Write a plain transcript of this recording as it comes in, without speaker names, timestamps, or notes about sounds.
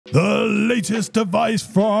The latest device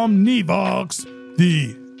from Nevoks,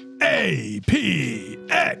 the APX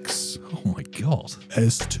Oh my god.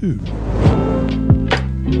 S2.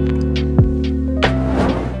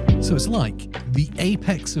 So it's like the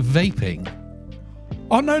Apex of Vaping.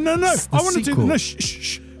 Oh, no. It's the I want to do sequel. the...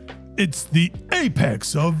 Shh. It's the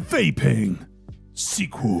Apex of Vaping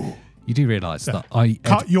sequel. You do realise that I...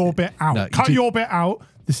 Cut your bit out. No, you Cut do- your bit out.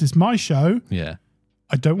 This is my show. Yeah.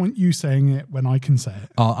 I don't want you saying it when I can say it.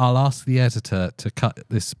 I'll ask the editor to cut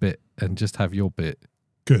this bit and just have your bit.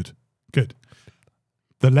 Good.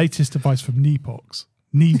 The latest device from Nevoks.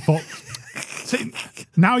 See,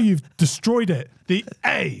 now you've destroyed it. The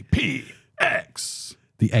APX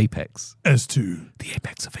The Apex. S2. The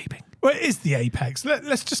Apex of Vaping. Well, it is the Apex.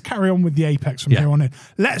 Let's just carry on with the Apex from Yeah. here on in.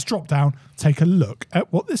 Let's drop down, take a look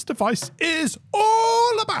at what this device is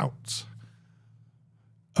all about.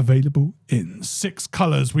 Available in 6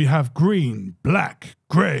 colors. We have green, black,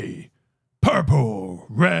 grey, purple,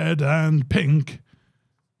 red, and pink.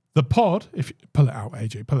 The pod, if you pull it out,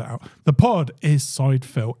 AJ, pull it out. The pod is side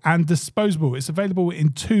fill and disposable. It's available in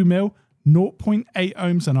 2mm, 0.8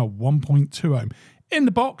 ohms, and a 1.2 ohm. In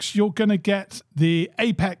the box, you're going to get the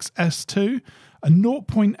Apex S2, a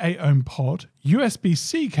 0.8 ohm pod,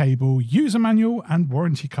 USB-C cable, user manual, and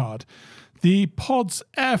warranty card. The pod's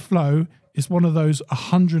airflow is one of those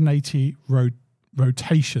 180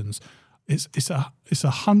 rotations. It's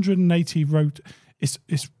 180 it's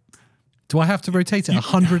Do I have to rotate it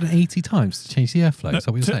 180 times to change the airflow? Is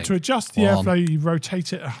that what you're saying? to adjust the airflow, you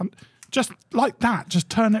rotate it just like that. Just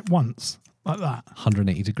turn it once like that.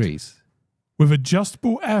 180 degrees. With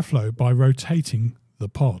adjustable airflow by rotating the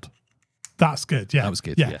pod. That's good. Yeah, That was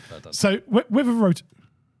good. Yeah. Yeah, that does. So with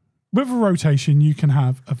a rotation, you can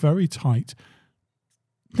have a very tight.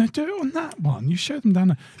 No, do it on that one. You show them down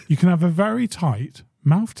there. You can have a very tight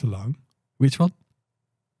mouth to lung. Which one?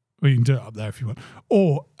 Well, you can do it up there if you want,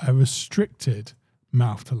 or a restricted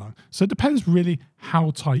mouth to lung. So it depends really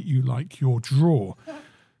how tight you like your draw.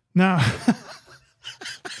 Now,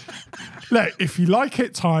 look, if you like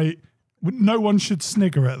it tight, no one should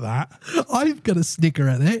snigger at that. I'm going to snigger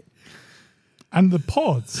at it. And the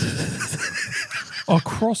pods are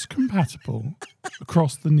cross-compatible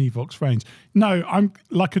across the Nevoks range. No, I'm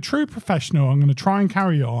like a true professional. I'm going to try and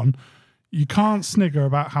carry on. You can't snigger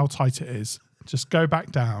about how tight it is. Just go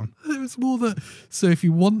back down. It was more that, so if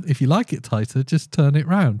you like it tighter, just turn it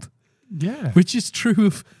round. Yeah. Which is true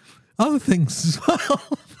of other things as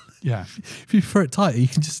well. Yeah. If you prefer it tighter, you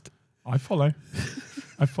can just... I follow.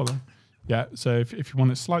 Yeah, so if you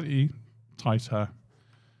want it slightly tighter,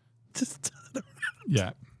 Just turn it around.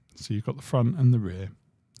 yeah. So you've got the front and the rear.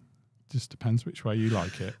 Just depends which way you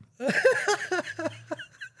like it.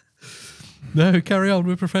 No, carry on.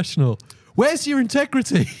 We're professional. Where's your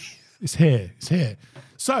integrity? It's here.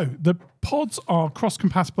 So the pods are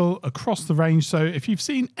cross-compatible across the range. So if you've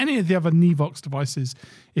seen any of the other Nevoks devices,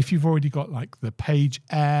 if you've already got like the Page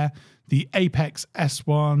Air, the Apex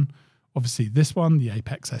S1, obviously this one, the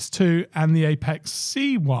Apex S2, and the Apex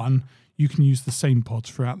C1, you can use the same pods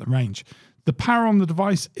throughout the range. The power on the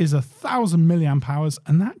device is 1,000 milliamp hours,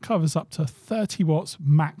 and that covers up to 30 watts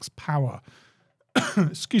max power.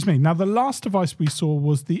 Excuse me. Now, the last device we saw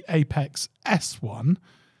was the Apex S1,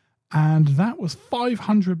 and that was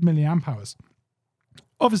 500 milliamp hours.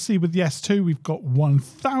 Obviously, with the S2, we've got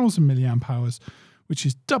 1,000 milliamp hours, which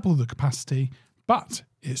is double the capacity, but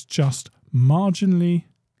it's just marginally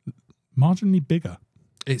bigger.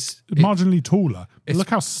 It's Marginally taller.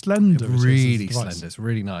 Look how slender it is. really this device. slender. It's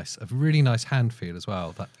really nice. A really nice hand feel as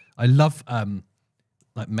well. That I love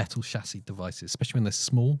like metal chassis devices, especially when they're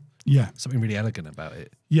small. Yeah. Something really elegant about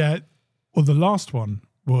it. Yeah. Well, the last one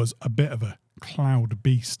was a bit of a cloud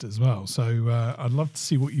beast as well. So I'd love to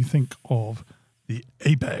see what you think of the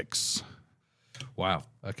Apex. Wow.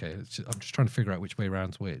 Okay. I'm just trying to figure out which way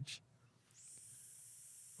round's which.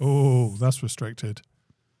 Oh, that's restricted.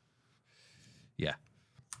 Yeah.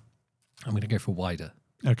 I'm going to go for wider.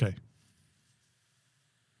 Okay.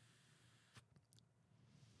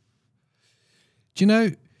 Do you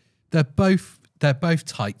know they're both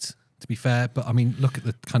tight, to be fair, but I mean, look at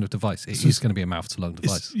the kind of device. It is going to be a mouth to lung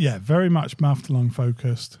device. Yeah, very much mouth to lung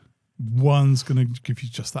focused. One's going to give you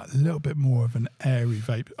just that little bit more of an airy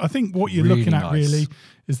vape. I think what you're Really looking at nice. really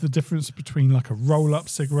is the difference between like a roll-up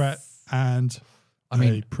cigarette and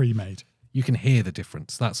a pre-made. You can hear the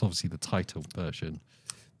difference. That's obviously the title version.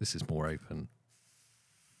 This is more open.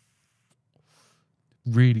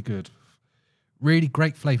 Really good. Really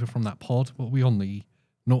great flavour from that pod. What are we on? The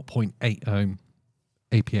 0.8 ohm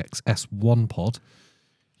APX S1 pod.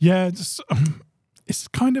 Yeah, it's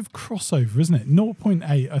kind of crossover, isn't it?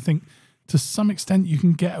 0.8, I think, to some extent you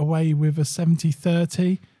can get away with a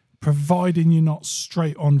 70-30, providing you're not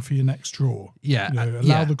straight on for your next draw. Yeah.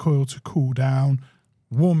 Allow the coil to cool down,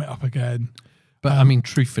 warm it up again. But I mean,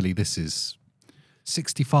 truthfully, this is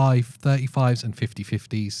 65, 35s and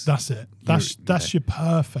 50-50s. That's it. That's your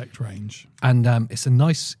perfect range. And it's a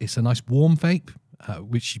nice warm vape,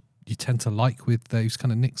 which you tend to like with those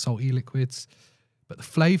kind of Nic Salt e-liquids. But the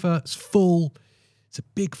flavour, it's full. It's a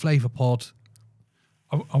big flavour pod.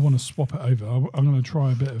 I want to swap it over. I'm going to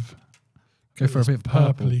try a bit of... Go for a bit of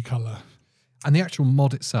purple. Purpley colour. And the actual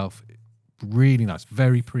mod itself, really nice.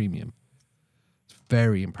 Very premium. It's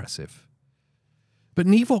very impressive. But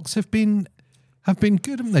Nevoks have been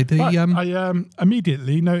good, haven't they? I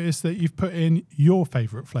immediately noticed that you've put in your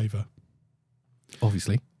favourite flavour.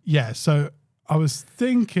 Obviously. Yeah, so I was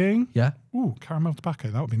thinking... Yeah? Ooh, caramel tobacco,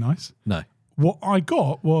 that would be nice. No. What I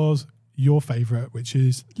got was your favourite, which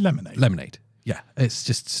is lemonade. Lemonade. Yeah, it's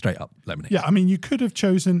just straight up lemonade. Yeah, I mean, you could have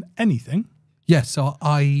chosen anything. Yeah, so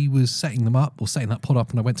I was setting that pod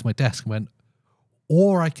up, and I went to my desk and went,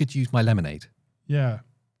 or I could use my lemonade. Yeah.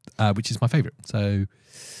 Which is my favourite. So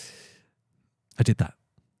I did that.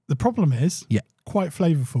 The problem is, quite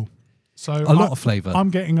flavourful. So a lot of flavour.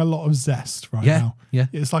 I'm getting a lot of zest now. Yeah.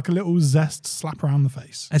 It's like a little zest slap around the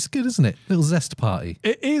face. It's good, isn't it? Little zest party.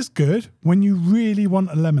 It is good when you really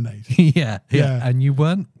want a lemonade. yeah. And you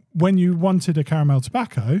weren't? When you wanted a caramel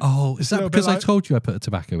tobacco. Oh, is that because I told you I put a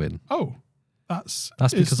tobacco in? Oh, that's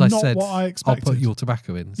because I not said what I expected. I'll put your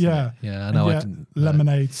tobacco in. So yeah. Yeah, I know I didn't.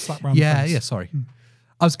 Lemonade slap around the face. Yeah, sorry.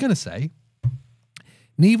 I was going to say,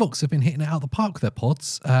 Nevoks have been hitting it out of the park with their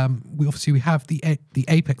pods. We have the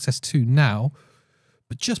Apex S2 now,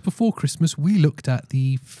 but just before Christmas, we looked at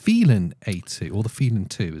the Feeling A2, or the Feeling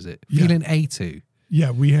 2, is it? Yeah. Feeling A2.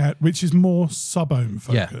 Yeah, we had, which is more sub-ohm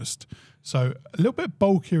focused. Yeah. So a little bit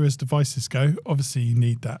bulkier as devices go. Obviously, you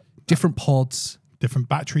need that. Different pods. Different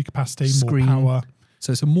battery capacity, screen, more power.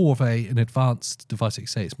 So it's more of an advanced device, like you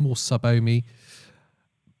say. It's more sub-ohmy.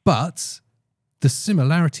 But the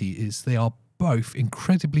similarity is they are both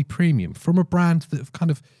incredibly premium from a brand that have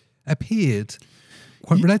kind of appeared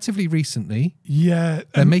quite relatively recently. Yeah.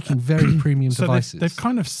 They're making very premium so devices. They've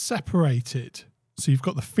kind of separated. So you've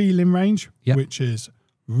got the Feeling range, which is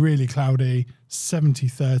really cloudy,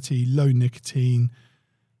 70-30, low nicotine,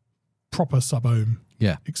 proper sub-ohm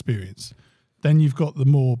experience. Then you've got the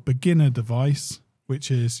more beginner device,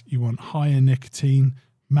 which is you want higher nicotine,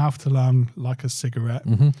 mouth to lung, like a cigarette.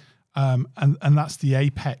 And that's the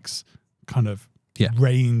Apex kind of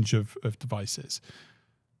range of devices.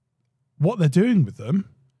 What they're doing with them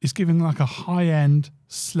is giving like a high-end,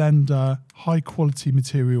 slender, high-quality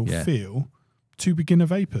material feel to beginner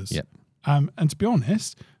vapors. Yep. And to be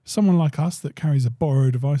honest, someone like us that carries a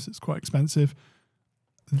borrowed device that's quite expensive,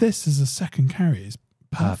 this as a second carry is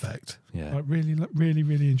perfect. Yeah. Like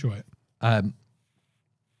really enjoy it.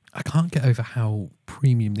 I can't get over how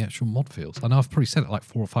premium the actual mod feels. I know I've probably said it like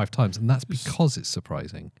 4 or 5 times, and that's because it's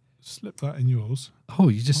surprising. Slip that in yours. Oh,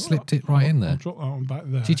 you just slipped it right in there. I'll drop that one back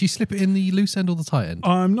there. Did you slip it in the loose end or the tight end?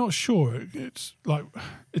 I'm not sure. It's like,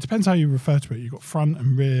 it depends how you refer to it. You've got front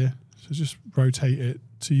and rear, so just rotate it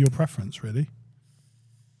to your preference, really.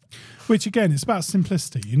 Which again, it's about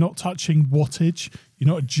simplicity. You're not touching wattage. You're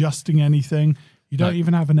not adjusting anything. You don't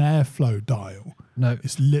even have an airflow dial. No.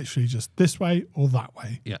 It's literally just this way or that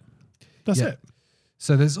way. Yeah. That's it.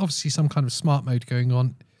 So there's obviously some kind of smart mode going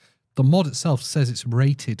on. The mod itself says it's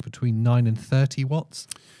rated between 9 and 30 watts.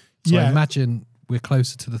 So I imagine we're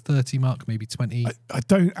closer to the 30 mark, maybe 20. I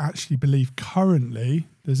don't actually believe currently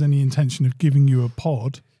there's any intention of giving you a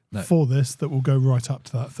pod for this that will go right up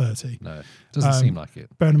to that 30. No, it doesn't seem like it.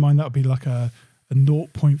 Bear in mind that would be like a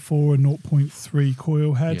 0.4 or 0.3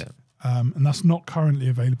 coil head. Yeah. And that's not currently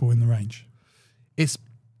available in the range. It's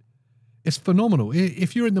phenomenal.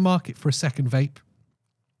 If you're in the market for a second vape,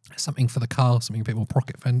 something for the car, something a bit more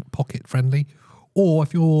pocket friendly, or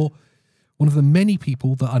if you're one of the many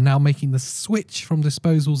people that are now making the switch from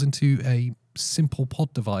disposals into a simple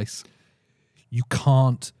pod device, you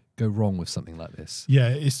can't go wrong with something like this. Yeah,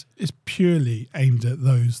 it's purely aimed at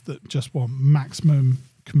those that just want maximum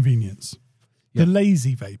convenience. The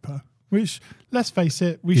lazy vapor, which, let's face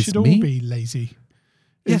it, we should all be lazy.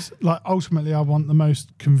 It's like, ultimately, I want the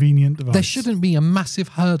most convenient device. There shouldn't be a massive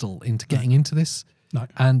hurdle into getting into this. No.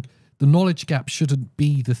 And the knowledge gap shouldn't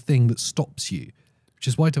be the thing that stops you, which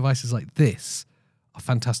is why devices like this are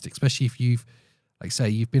fantastic, especially if you've, like say,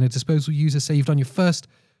 you've been a disposable user, say you've done your first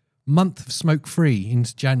month of smoke-free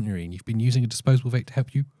into January and you've been using a disposable vape to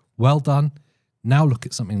help you. Well done. Now look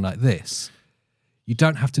at something like this. You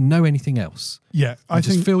don't have to know anything else. Yeah, I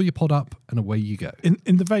just fill your pod up and away you go. In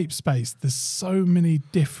the vape space, there's so many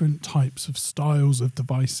different types of styles of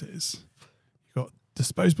devices. You've got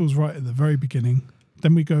disposables right at the very beginning.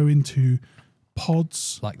 Then we go into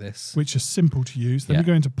pods Like this. which are simple to use. Then we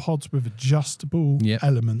go into pods with adjustable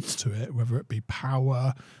elements to it, whether it be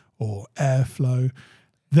power or airflow.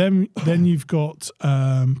 Then you've got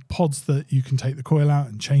pods that you can take the coil out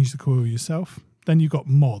and change the coil yourself. Then you've got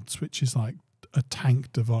mods, which is like a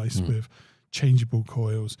tank device with changeable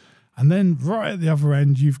coils. And then right at the other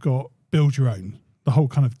end, you've got build your own, the whole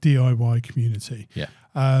kind of DIY community. Yeah.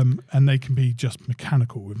 And they can be just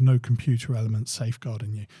mechanical with no computer elements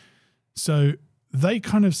safeguarding you. So they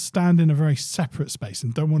kind of stand in a very separate space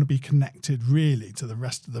and don't want to be connected really to the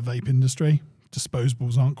rest of the vape industry.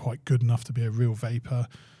 Disposables aren't quite good enough to be a real vapor.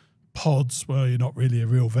 Pods, well, you're not really a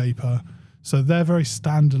real vapor. So they're very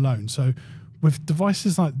standalone. So with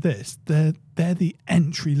devices like this, they're the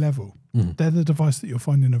entry level. They're the device that you'll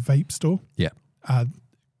find in a vape store. Yeah.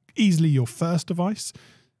 Easily your first device.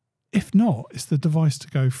 If not, it's the device to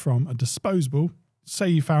go from a disposable. Say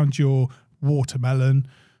you found your watermelon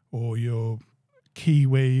or your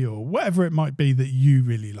kiwi or whatever it might be that you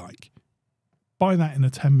really like. Buy that in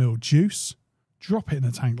a 10ml juice, drop it in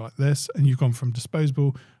a tank like this, and you've gone from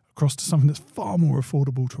disposable across to something that's far more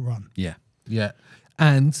affordable to run. Yeah. Yeah.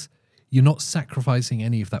 And you're not sacrificing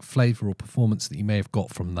any of that flavor or performance that you may have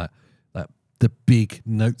got from the big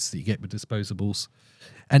notes that you get with disposables.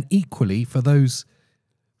 And equally, for those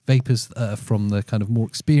vapors from the kind of more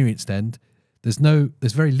experienced end, there's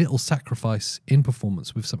very little sacrifice in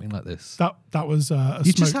performance with something like this. That was a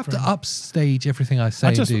you just have to upstage everything I say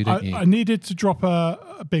and do, don't you? I needed to drop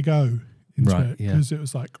a big O into it yeah. because it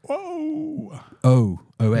was like, whoa. O-H.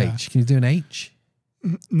 Yeah. Can you do an H?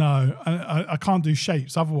 No, I can't do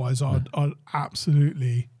shapes. Otherwise, I'd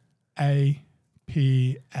absolutely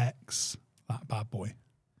APX that bad boy.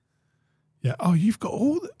 Yeah. Oh, you've got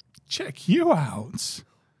all the... Check you out.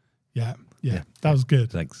 Yeah. That was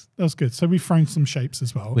good. Thanks. That was good. So we've thrown some shapes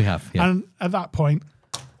as well. We have, yeah. And at that point,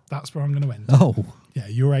 that's where I'm going to end. Oh. Yeah,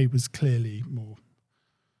 your A was clearly more...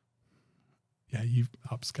 Yeah, you've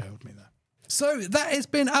upscaled me there. So that has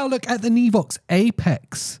been our look at the Nevoks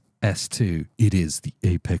Apex S2. It is the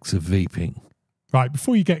Apex of Vaping. Right,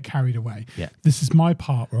 before you get carried away, this is my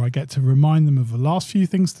part where I get to remind them of the last few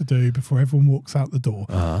things to do before everyone walks out the door.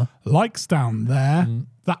 Likes down there,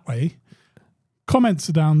 that way. Comments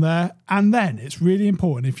are down there. And then it's really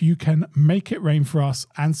important if you can make it rain for us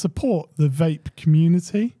and support the vape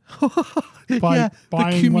community by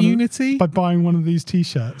buying one of these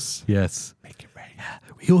T-shirts. Yes. Make it rain.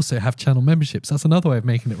 We also have channel memberships. That's another way of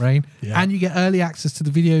making it rain. Yeah. And you get early access to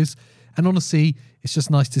the videos. And honestly, it's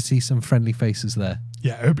just nice to see some friendly faces there.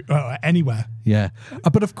 Yeah, anywhere. Yeah.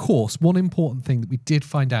 But of course, one important thing that we did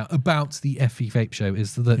find out about the FE Vape Show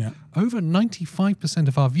is that over 95%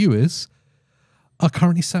 of our viewers are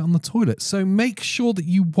currently sat on the toilet. So make sure that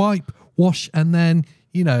you wipe, wash, and then,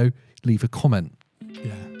 leave a comment.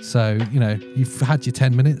 Yeah. So, you've had your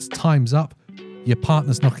 10 minutes, time's up, your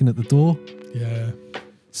partner's knocking at the door. Yeah.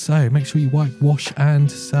 So make sure you wipe, wash,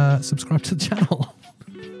 and subscribe to the channel.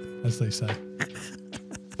 As they say.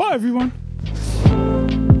 Bye, everyone.